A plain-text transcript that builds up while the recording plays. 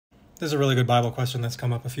There's a really good Bible question that's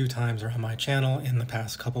come up a few times around my channel in the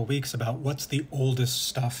past couple weeks about what's the oldest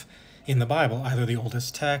stuff in the Bible, either the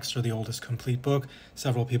oldest text or the oldest complete book.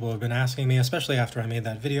 Several people have been asking me, especially after I made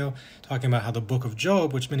that video, talking about how the book of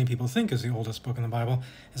Job, which many people think is the oldest book in the Bible,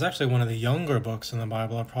 is actually one of the younger books in the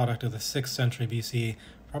Bible, a product of the 6th century BCE,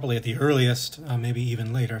 probably at the earliest, maybe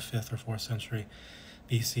even later, 5th or 4th century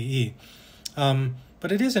BCE.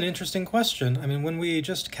 But it is an interesting question. I mean, when we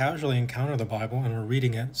just casually encounter the Bible and we're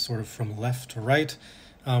reading it sort of from left to right,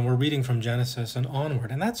 we're reading from Genesis and onward,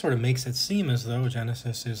 and that sort of makes it seem as though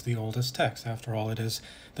Genesis is the oldest text. After all, it is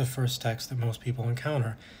the first text that most people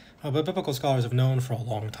encounter. But biblical scholars have known for a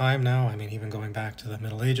long time now, I mean, even going back to the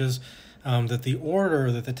Middle Ages, that the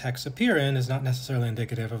order that the texts appear in is not necessarily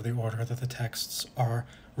indicative of the order that the texts are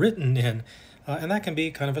written in. And that can be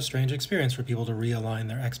kind of a strange experience for people to realign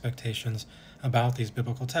their expectations about these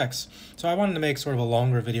biblical texts. So I wanted to make sort of a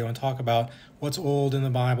longer video and talk about what's old in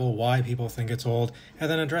the Bible, why people think it's old,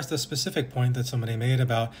 and then address the specific point that somebody made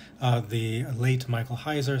about the late Michael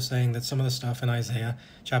Heiser saying that some of the stuff in Isaiah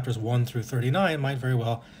chapters 1 through 39 might very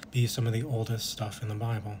well be some of the oldest stuff in the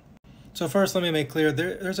Bible. So first, let me make clear,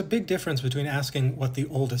 there's a big difference between asking what the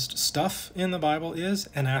oldest stuff in the Bible is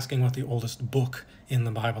and asking what the oldest book in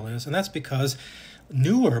the Bible is. And that's because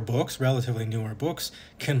newer books, relatively newer books,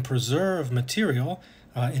 can preserve material,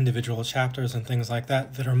 individual chapters and things like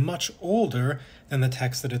that, that are much older than the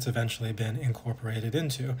text that it's eventually been incorporated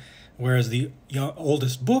into. Whereas the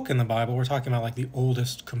oldest book in the Bible, we're talking about like the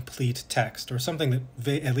oldest complete text, or something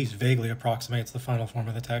that at least vaguely approximates the final form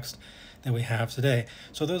of the text that we have today.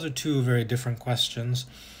 So those are two very different questions.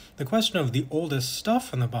 The question of the oldest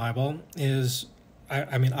stuff in the Bible is,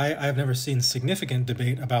 I've never seen significant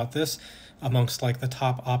debate about this amongst like the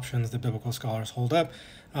top options that biblical scholars hold up.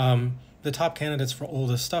 The top candidates for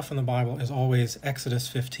oldest stuff in the Bible is always Exodus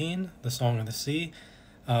 15, the Song of the Sea,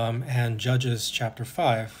 and Judges chapter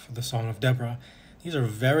 5, the Song of Deborah. These are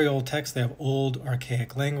very old texts. They have old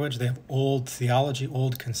archaic language. They have old theology,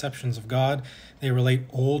 old conceptions of God. They relate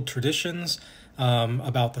old traditions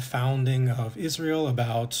about the founding of Israel,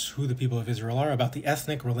 about who the people of Israel are, about the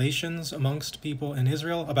ethnic relations amongst people in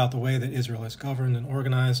Israel, about the way that Israel is governed and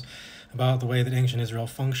organized, about the way that ancient Israel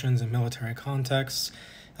functions in military contexts,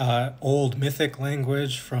 old mythic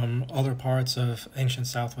language from other parts of ancient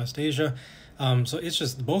Southwest Asia. So it's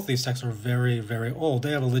just, both these texts are very, very old.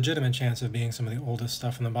 They have a legitimate chance of being some of the oldest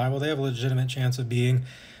stuff in the Bible. They have a legitimate chance of being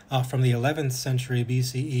from the 11th century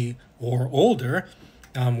BCE or older,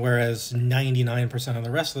 whereas 99% of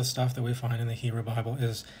the rest of the stuff that we find in the Hebrew Bible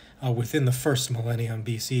is within the first millennium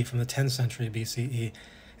BC, from the 10th century BCE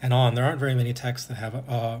and on. There aren't very many texts that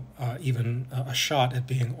have even a shot at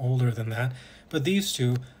being older than that, but these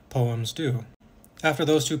two poems do. After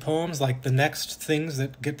those two poems, like the next things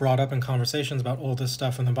that get brought up in conversations about oldest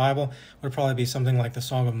stuff in the Bible would probably be something like the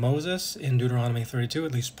Song of Moses in Deuteronomy 32,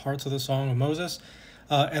 at least parts of the Song of Moses,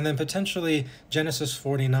 and then potentially Genesis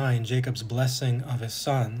 49, Jacob's blessing of his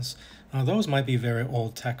sons. Those might be very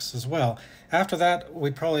old texts as well. After that,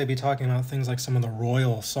 we'd probably be talking about things like some of the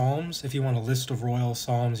royal psalms. If you want a list of royal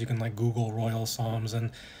psalms, you can like Google royal psalms,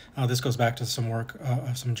 and this goes back to some work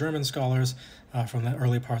of some German scholars from the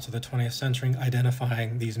early parts of the 20th century,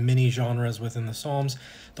 identifying these mini genres within the psalms.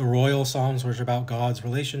 The royal psalms, which are about God's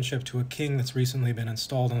relationship to a king that's recently been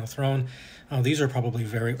installed on the throne, these are probably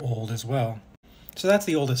very old as well. So that's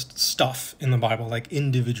the oldest stuff in the Bible, like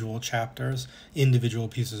individual chapters, individual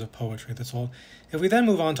pieces of poetry that's old. If we then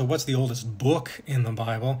move on to what's the oldest book in the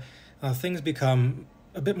Bible, things become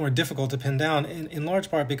a bit more difficult to pin down, in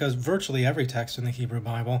large part because virtually every text in the Hebrew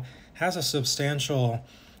Bible has a substantial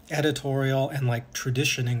editorial and like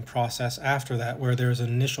traditioning process after that, where there's an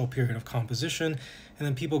initial period of composition, and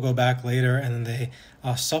then people go back later and they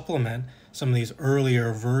supplement some of these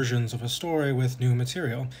earlier versions of a story with new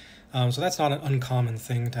material. So that's not an uncommon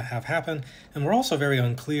thing to have happen. And we're also very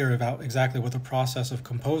unclear about exactly what the process of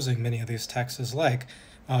composing many of these texts is like.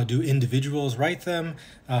 Do individuals write them?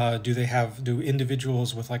 Do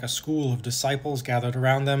individuals with like a school of disciples gathered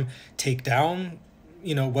around them take down,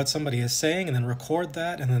 what somebody is saying and then record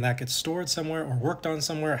that, and then that gets stored somewhere or worked on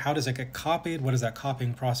somewhere? How does it get copied? What is that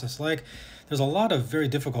copying process like? There's a lot of very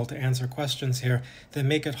difficult to answer questions here that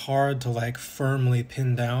make it hard to like firmly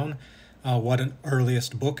pin down what an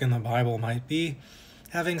earliest book in the Bible might be.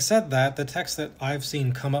 Having said that, the text that I've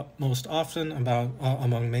seen come up most often about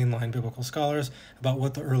among mainline biblical scholars about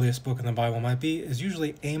what the earliest book in the Bible might be is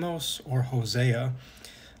usually Amos or Hosea.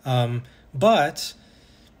 But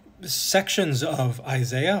sections of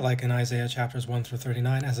Isaiah, like in Isaiah chapters 1 through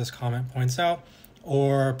 39, as this comment points out,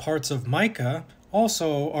 or parts of Micah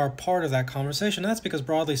also are part of that conversation. That's because,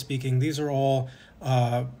 broadly speaking, these are all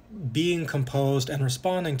being composed and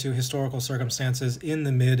responding to historical circumstances in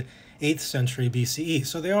the mid 8th century BCE.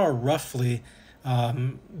 So they are roughly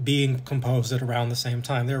being composed at around the same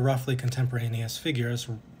time. They're roughly contemporaneous figures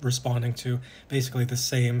responding to basically the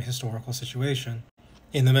same historical situation.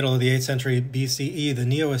 In the middle of the 8th century BCE, the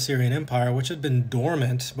Neo-Assyrian Empire, which had been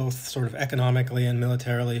dormant both sort of economically and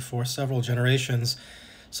militarily for several generations,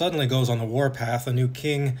 suddenly goes on the warpath. A new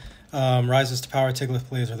king rises to power,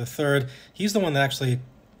 Tiglath-Pileser III. He's the one that actually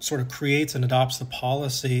sort of creates and adopts the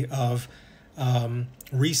policy of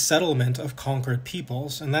resettlement of conquered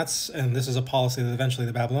peoples, and this is a policy that eventually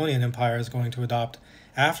the Babylonian Empire is going to adopt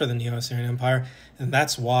after the Neo-Assyrian Empire, and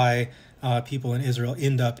that's why people in Israel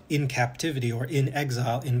end up in captivity or in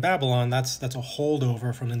exile in Babylon. That's a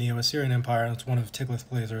holdover from the Neo-Assyrian Empire, and it's one of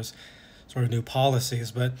Tiglath-Pileser's sort of new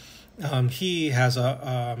policies. But he has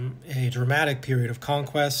a dramatic period of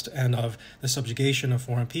conquest and of the subjugation of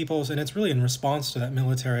foreign peoples, and it's really in response to that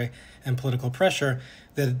military and political pressure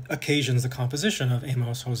that occasions the composition of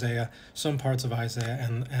Amos, Hosea, some parts of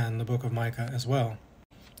Isaiah, and the book of Micah as well.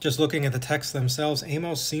 Just looking at the texts themselves,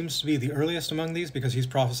 Amos seems to be the earliest among these because he's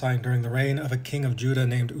prophesying during the reign of a king of Judah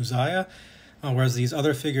named Uzziah, whereas these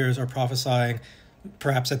other figures are prophesying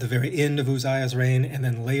perhaps at the very end of Uzziah's reign and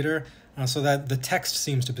then later, so that the text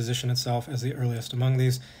seems to position itself as the earliest among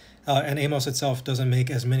these. And Amos itself doesn't make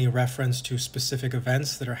as many reference to specific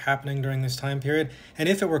events that are happening during this time period. And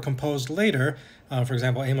if it were composed later, for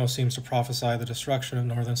example, Amos seems to prophesy the destruction of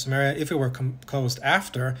northern Samaria. If it were composed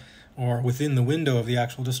after or within the window of the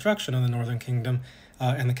actual destruction of the northern kingdom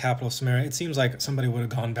and the capital of Samaria, it seems like somebody would have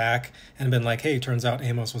gone back and been like, hey, turns out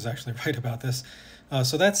Amos was actually right about this.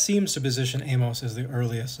 So that seems to position Amos as the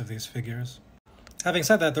earliest of these figures. Having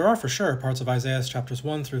said that, there are for sure parts of Isaiah chapters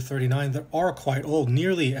 1 through 39 that are quite old,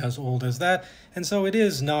 nearly as old as that, and so it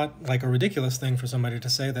is not like a ridiculous thing for somebody to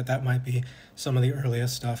say that that might be some of the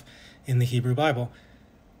earliest stuff in the Hebrew Bible.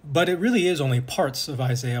 But it really is only parts of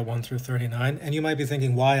Isaiah 1 through 39, and you might be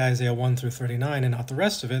thinking, why Isaiah 1 through 39 and not the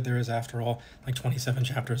rest of it? There is, after all, like 27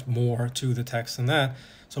 chapters more to the text than that.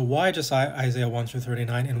 So why just Isaiah 1 through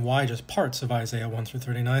 39, and why just parts of Isaiah 1 through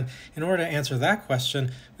 39? In order to answer that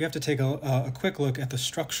question, we have to take a quick look at the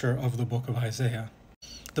structure of the book of Isaiah.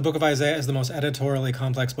 The book of Isaiah is the most editorially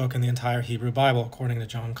complex book in the entire Hebrew Bible, according to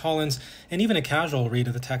John Collins, and even a casual read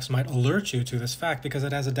of the text might alert you to this fact because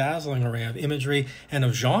it has a dazzling array of imagery and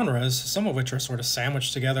of genres, some of which are sort of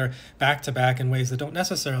sandwiched together back to back in ways that don't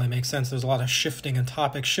necessarily make sense. There's a lot of shifting in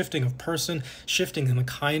topic, shifting of person, shifting in the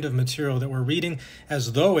kind of material that we're reading,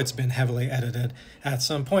 as though it's been heavily edited at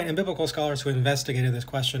some point. And biblical scholars who investigated this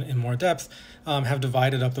question in more depth have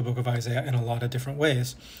divided up the book of Isaiah in a lot of different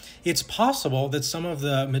ways. It's possible that some of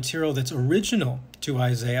the material that's original to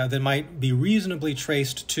Isaiah that might be reasonably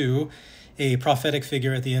traced to a prophetic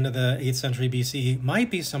figure at the end of the 8th century BCE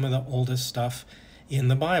might be some of the oldest stuff in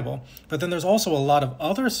the Bible. But then there's also a lot of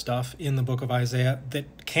other stuff in the book of Isaiah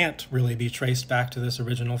that can't really be traced back to this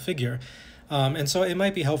original figure. And so it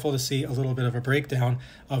might be helpful to see a little bit of a breakdown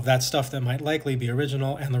of that stuff that might likely be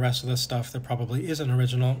original and the rest of the stuff that probably isn't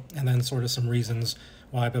original, and then sort of some reasons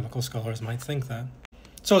why biblical scholars might think that.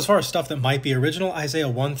 So as far as stuff that might be original, Isaiah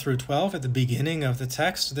 1 through 12 at the beginning of the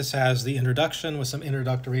text, this has the introduction with some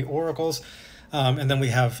introductory oracles. And then we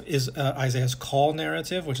have Isaiah's call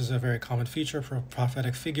narrative, which is a very common feature for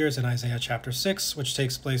prophetic figures in Isaiah chapter 6, which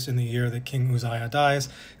takes place in the year that King Uzziah dies.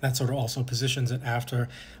 That sort of also positions it after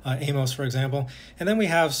Amos, for example. And then we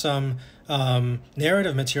have some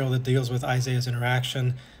narrative material that deals with Isaiah's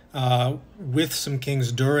interaction with some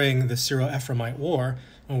kings during the Syro-Ephraimite War,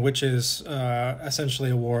 which is essentially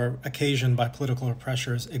a war occasioned by political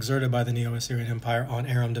pressures exerted by the Neo-Assyrian Empire on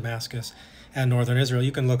Aram, Damascus, and northern Israel.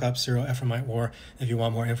 You can look up Syro-Ephraimite War if you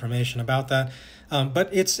want more information about that. But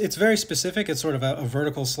it's very specific. It's sort of a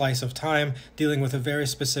vertical slice of time dealing with a very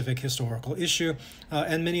specific historical issue,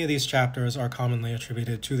 and many of these chapters are commonly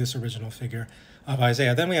attributed to this original figure of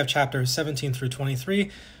Isaiah. Then we have chapters 17 through 23,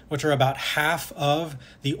 which are about half of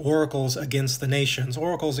the oracles against the nations.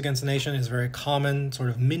 Oracles against the nation is a very common sort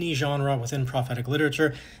of mini genre within prophetic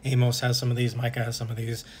literature. Amos has some of these, Micah has some of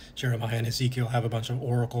these, Jeremiah and Ezekiel have a bunch of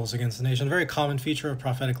oracles against the nation. Very common feature of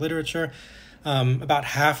prophetic literature. About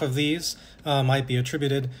half of these might be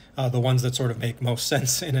attributed, the ones that sort of make most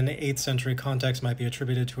sense in an 8th century context might be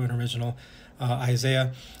attributed to an original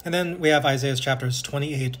Isaiah. And then we have Isaiah's chapters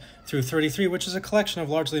 28 through 33, which is a collection of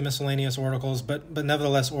largely miscellaneous oracles, but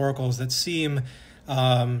nevertheless oracles that seem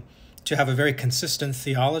to have a very consistent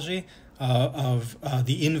theology of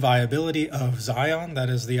the inviolability of Zion. That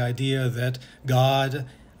is the idea that God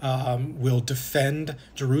will defend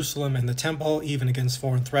Jerusalem and the temple, even against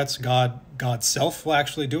foreign threats. God's self will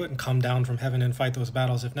actually do it and come down from heaven and fight those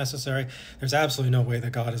battles if necessary. There's absolutely no way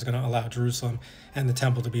that God is going to allow Jerusalem and the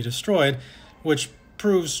temple to be destroyed, which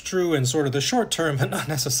proves true in sort of the short term, but not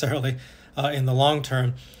necessarily in the long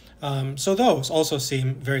term. So those also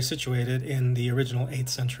seem very situated in the original 8th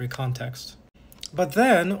century context. But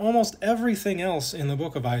then almost everything else in the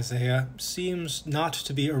book of Isaiah seems not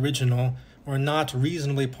to be original, or not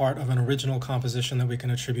reasonably part of an original composition that we can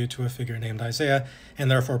attribute to a figure named Isaiah, and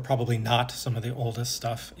therefore probably not some of the oldest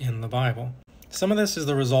stuff in the Bible. Some of this is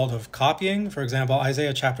the result of copying. For example,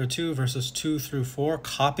 Isaiah chapter 2, verses 2 through 4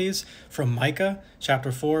 copies from Micah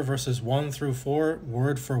chapter 4, verses 1 through 4,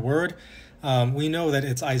 word for word. We know that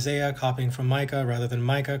it's Isaiah copying from Micah rather than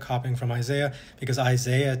Micah copying from Isaiah, because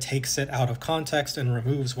Isaiah takes it out of context and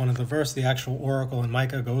removes one of the verse. The actual oracle in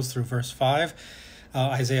Micah goes through verse 5.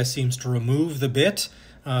 Isaiah seems to remove the bit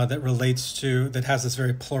that has this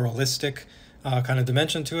very pluralistic kind of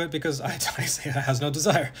dimension to it, because Isaiah has no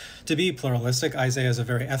desire to be pluralistic. Isaiah is a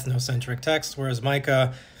very ethnocentric text, whereas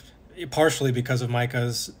Micah, partially because of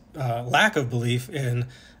Micah's lack of belief in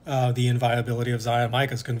the inviolability of Zion,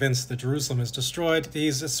 Micah's convinced that Jerusalem is destroyed. He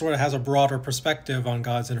sort of has a broader perspective on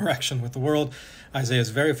God's interaction with the world. Isaiah is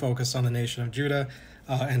very focused on the nation of Judah,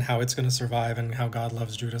 and how it's going to survive, and how God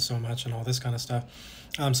loves Judah so much, and all this kind of stuff.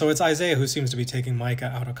 So it's Isaiah who seems to be taking Micah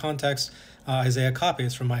out of context. Isaiah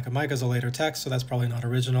copies from Micah. Micah's a later text, so that's probably not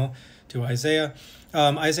original to Isaiah.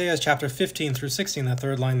 Isaiah's chapter 15 through 16, that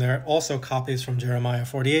third line there, also copies from Jeremiah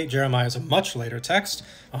 48. Jeremiah is a much later text,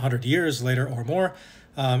 100 years later or more,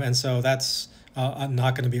 and so that's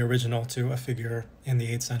not going to be original to a figure in the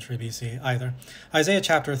 8th century BC either. Isaiah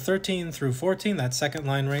chapter 13 through 14, that second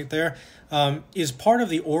line right there, is part of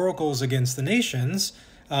the oracles against the nations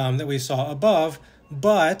that we saw above,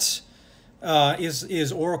 but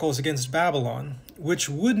is oracles against Babylon, which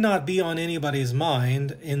would not be on anybody's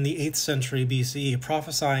mind in the 8th century BCE.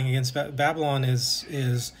 Prophesying against Babylon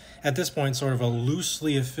is at this point sort of a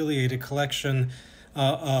loosely affiliated collection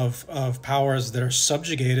of powers that are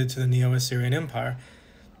subjugated to the Neo-Assyrian Empire.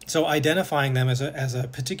 So identifying them as a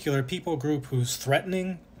particular people group who's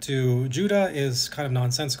threatening to Judah is kind of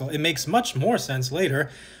nonsensical. It makes much more sense later,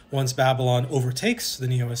 once Babylon overtakes the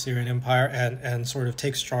Neo-Assyrian Empire and sort of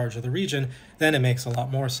takes charge of the region. Then it makes a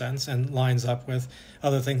lot more sense and lines up with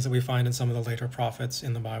other things that we find in some of the later prophets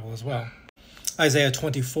in the Bible as well. Isaiah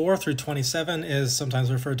 24 through 27 is sometimes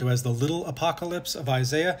referred to as the Little Apocalypse of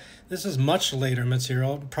Isaiah. This is much later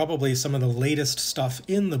material, probably some of the latest stuff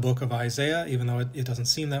in the book of Isaiah, even though it doesn't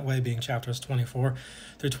seem that way, being chapters 24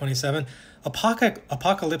 through 27.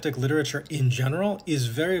 Apocalyptic literature in general is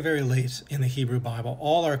very, very late in the Hebrew Bible.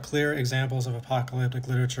 All our clear examples of apocalyptic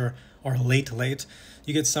literature are late.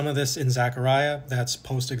 You get some of this in Zechariah, that's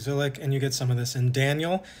post-exilic, and you get some of this in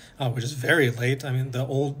Daniel, which is very late. I mean,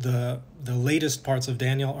 the latest parts of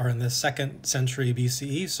Daniel are in the 2nd century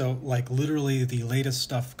BCE, so like literally the latest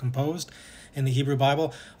stuff composed in the Hebrew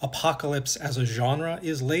Bible. Apocalypse as a genre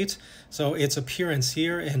is late, so its appearance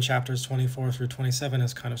here in chapters 24 through 27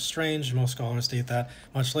 is kind of strange. Most scholars date that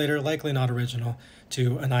much later, likely not original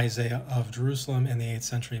to an Isaiah of Jerusalem in the 8th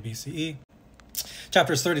century BCE.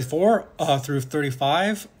 Chapters 34 through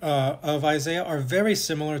 35 of Isaiah are very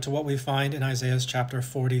similar to what we find in Isaiah's chapter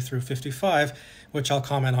 40 through 55, which I'll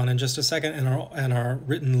comment on in just a second and are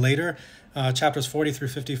written later. Chapters 40 through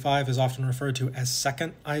 55 is often referred to as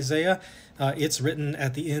Second Isaiah. It's written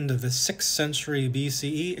at the end of the 6th century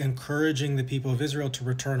BCE, encouraging the people of Israel to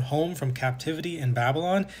return home from captivity in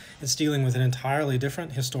Babylon. It's dealing with an entirely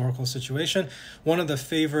different historical situation. One of the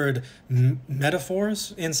favored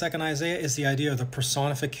metaphors in Second Isaiah is the idea of the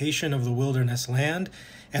personification of the wilderness land,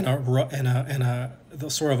 and the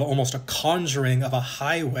sort of almost a conjuring of a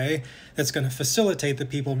highway that's going to facilitate the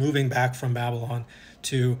people moving back from Babylon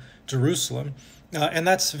to Jerusalem. And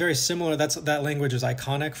that's very similar. That language is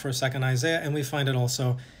iconic for Second Isaiah, and we find it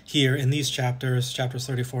also here in these chapters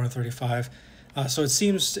 34 and 35. So it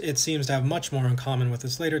seems to have much more in common with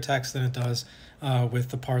this later text than it does with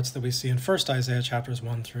the parts that we see in First Isaiah, chapters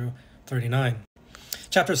 1 through 39.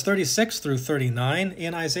 Chapters 36 through 39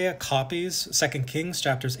 in Isaiah copies 2 Kings,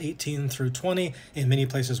 chapters 18 through 20, in many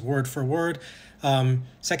places word for word. 2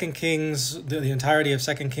 Kings, the entirety of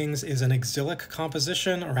 2 Kings is an exilic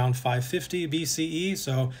composition around 550 BCE,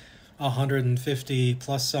 so 150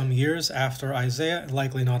 plus some years after Isaiah,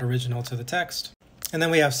 likely not original to the text. And then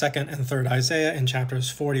we have 2nd and 3rd Isaiah in chapters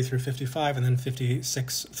 40 through 55, and then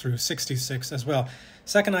 56 through 66 as well.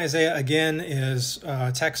 2nd Isaiah, again, is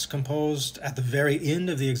text composed at the very end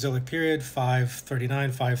of the exilic period,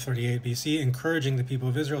 539, 538 BC, encouraging the people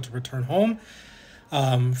of Israel to return home.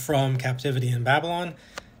 from captivity in Babylon.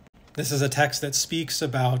 This is a text that speaks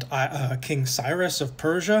about King Cyrus of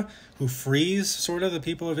Persia, who frees sort of the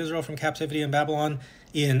people of Israel from captivity in Babylon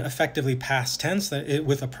in effectively past tense,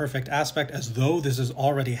 with a perfect aspect, as though this has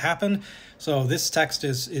already happened. So this text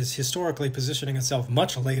is historically positioning itself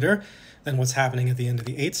much later than what's happening at the end of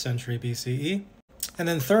the 8th century BCE. And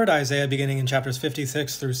then 3rd Isaiah, beginning in chapters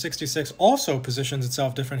 56 through 66, also positions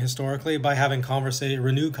itself different historically by having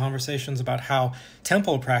renewed conversations about how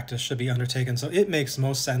temple practice should be undertaken. So it makes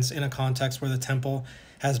most sense in a context where the temple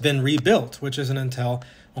has been rebuilt, which isn't until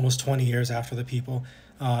almost 20 years after the people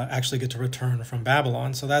actually get to return from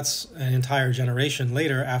Babylon. So that's an entire generation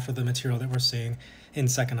later after the material that we're seeing in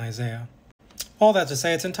 2nd Isaiah. All that to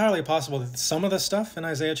say, it's entirely possible that some of the stuff in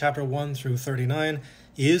Isaiah chapter 1 through 39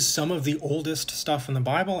 is some of the oldest stuff in the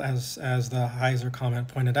Bible, as the Heiser comment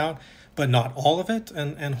pointed out, but not all of it.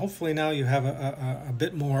 And hopefully now you have a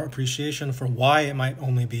bit more appreciation for why it might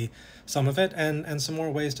only be some of it, and some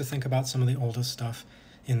more ways to think about some of the oldest stuff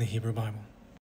in the Hebrew Bible.